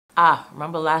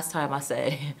Remember last time I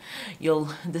said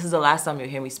this is the last time you'll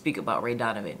hear me speak about Ray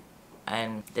Donovan.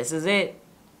 And this is it.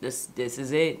 This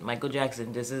is it. Michael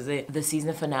Jackson, this is it. The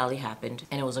season finale happened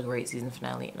and it was a great season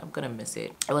finale and I'm gonna miss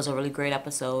it. It was a really great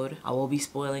episode. I will be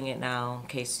spoiling it now in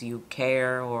case you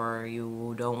care or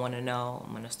you don't want to know.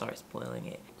 I'm gonna start spoiling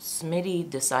it. Smitty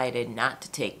decided not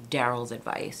to take Daryl's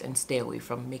advice and stay away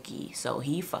from Mickey, so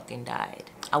he fucking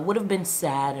died. I would have been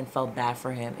sad and felt bad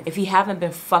for him if he haven't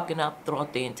been fucking up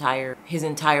throughout his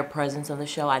entire presence on the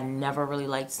show. I never really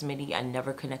liked Smitty. I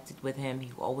never connected with him.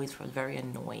 He always was very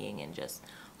annoying and just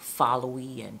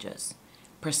followy and just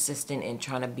persistent in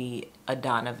trying to be a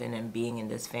Donovan and being in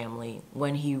this family.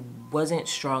 When he wasn't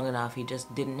strong enough, he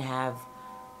just didn't have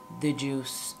the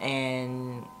juice,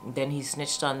 and then he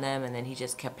snitched on them, and then he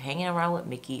just kept hanging around with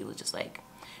Mickey. It was just like,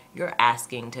 you're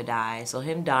asking to die. So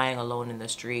him dying alone in the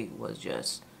street was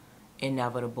just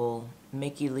inevitable.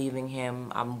 Mickey leaving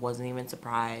him, I wasn't even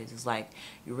surprised. It's like,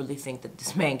 you really think that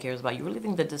this man cares about you? You really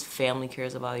think that this family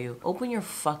cares about you? Open your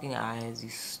fucking eyes, you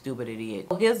stupid idiot.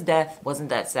 His death wasn't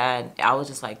that sad. I was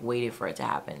just like waiting for it to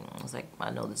happen. I was like,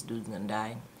 I know this dude's gonna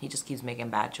die. He just keeps making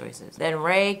bad choices. Then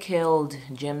Ray killed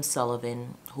Jim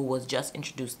Sullivan, who was just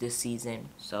introduced this season.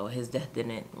 So his death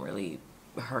didn't really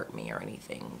hurt me or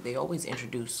anything. They always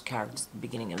introduce characters at the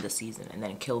beginning of the season and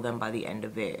then kill them by the end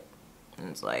of it. And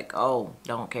it's like, oh,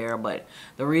 don't care. But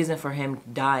the reason for him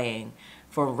dying,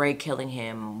 for Ray killing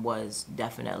him, was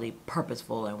definitely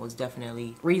purposeful and was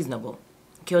definitely reasonable.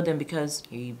 Killed him because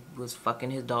he was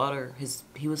fucking his daughter.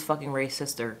 He was fucking Ray's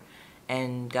sister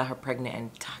and got her pregnant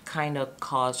and kind of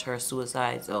caused her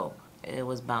suicide. So it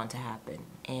was bound to happen.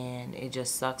 And it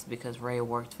just sucks because Ray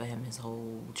worked for him his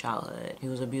whole childhood. He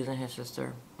was abusing his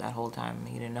sister that whole time.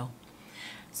 He didn't know.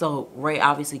 So Ray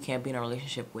obviously can't be in a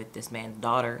relationship with this man's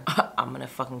daughter. I'm gonna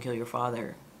fucking kill your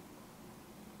father.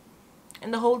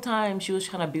 And the whole time she was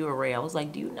trying to be with Ray, I was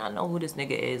like, do you not know who this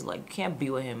nigga is? Like, you can't be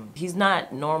with him. He's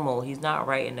not normal. He's not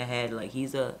right in the head. Like, he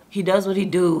does what he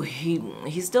do.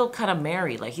 He's still kind of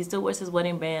married. Like, he still wears his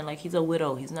wedding band. Like, he's a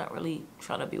widow. He's not really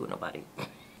trying to be with nobody.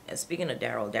 And speaking of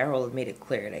Daryl made it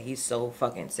clear that he's so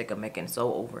fucking sick of Mick and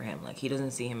so over him. Like, he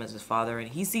doesn't see him as his father, and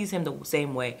he sees him the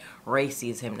same way Ray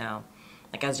sees him now.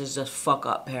 Like, as just fuck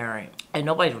up parent. And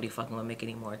nobody's really fucking with Mick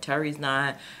anymore. Terry's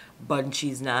not.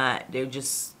 Bunchy's not. They're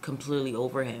just completely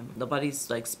over him. Nobody's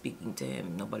like speaking to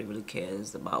him. Nobody really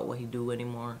cares about what he do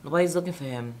anymore. Nobody's looking for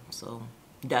him. So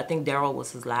I think Daryl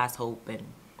was his last hope, and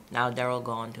now Daryl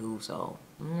gone too. So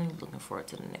I'm looking forward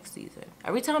to the next season.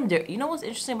 Every time you know what's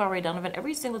interesting about Ray Donovan?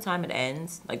 Every single time it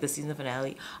ends, like the season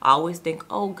finale, I always think,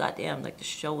 oh goddamn, like the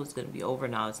show is gonna be over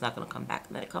now. It's not gonna come back,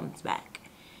 and then it comes back,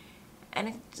 and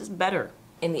it's just better.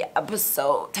 In the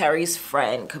episode, Terry's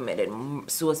friend committed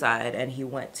suicide and he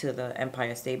went to the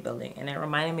Empire State Building. And it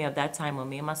reminded me of that time when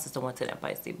me and my sister went to the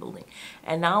Empire State Building.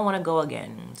 And now I want to go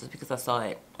again just because I saw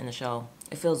it in the show.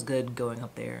 It feels good going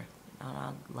up there.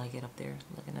 I like it up there,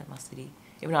 looking at my city.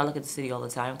 Even though I look at the city all the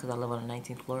time because I live on the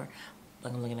 19th floor.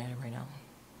 Like I'm looking at it right now.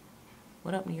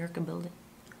 What up, New York building?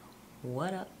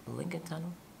 What up, Lincoln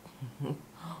Tunnel?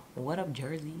 What up,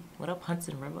 Jersey? What up,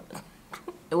 Hudson River?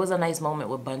 It was a nice moment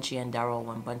with Bunchy and Daryl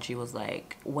when Bunchy was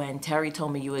like, when Terry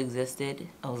told me you existed,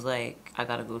 I was like, I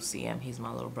gotta go see him. He's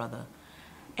my little brother.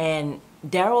 And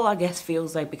Daryl, I guess,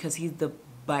 feels like because he's the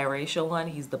biracial one,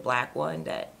 he's the black one,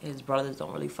 that his brothers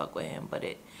don't really fuck with him. But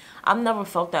I've never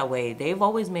felt that way. They've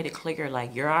always made it clear,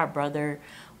 like, you're our brother.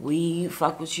 We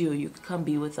fuck with you. You can come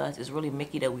be with us. It's really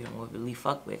Mickey that we don't really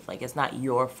fuck with. Like, it's not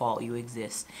your fault you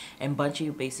exist. And Bunchy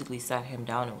basically sat him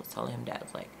down and was telling him that,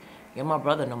 like, you're my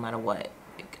brother no matter what.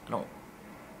 Like, I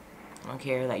don't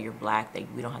care that you're black,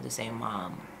 that we don't have the same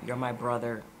mom. You're my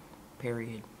brother,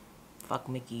 period. Fuck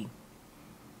Mickey.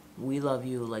 We love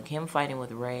you. Like, him fighting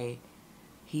with Ray,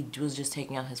 he was just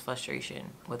taking out his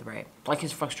frustration with Ray. Like,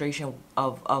 his frustration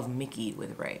of Mickey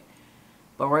with Ray.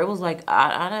 But Ray was like,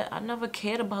 I never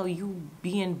cared about you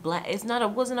being black. It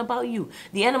wasn't about you.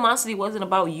 The animosity wasn't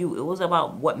about you. It was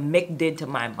about what Mick did to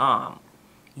my mom.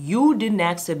 You didn't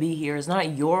ask to be here. It's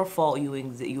not your fault you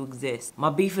exist. My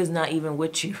beef is not even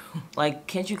with you. Like,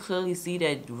 can't you clearly see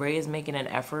that Ray is making an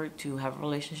effort to have a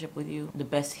relationship with you the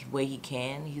best way he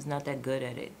can? He's not that good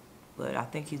at it, but I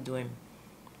think he's doing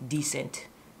decent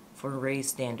for Ray's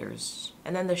standards.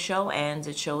 And then the show ends.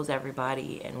 It shows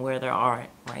everybody and where they are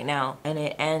right now. And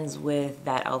it ends with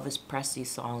that Elvis Presley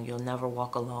song, You'll Never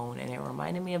Walk Alone. And it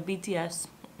reminded me of BTS.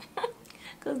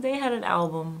 Because they had an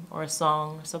album or a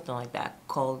song or something like that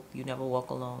called You Never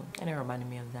Walk Alone. And it reminded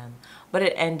me of them. But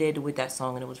it ended with that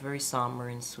song and it was very somber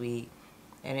and sweet.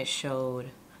 And it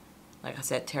showed Like I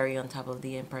said, Terry on top of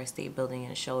the Empire State Building,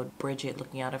 and it showed Bridget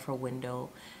looking out of her window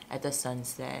at the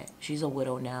sunset. She's a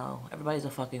widow now. Everybody's a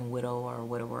fucking widow or a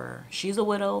widower. She's a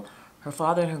widow. Her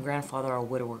father and her grandfather are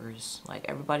widowers. Like,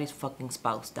 everybody's fucking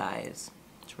spouse dies.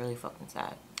 It's really fucking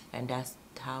sad. And that's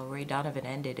how Ray Donovan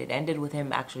ended. It ended with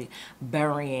him actually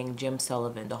burying Jim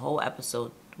Sullivan. The whole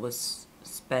episode was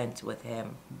spent with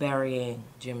him burying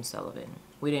Jim Sullivan.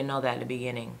 We didn't know that at the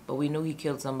beginning, but we knew he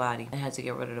killed somebody and had to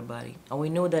get rid of the body. And we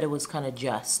knew that it was kind of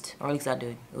just, or at least I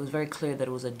did. It was very clear that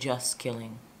it was a just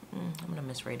killing. I'm gonna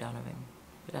miss Ray Donovan.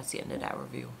 But that's the end of that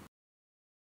review.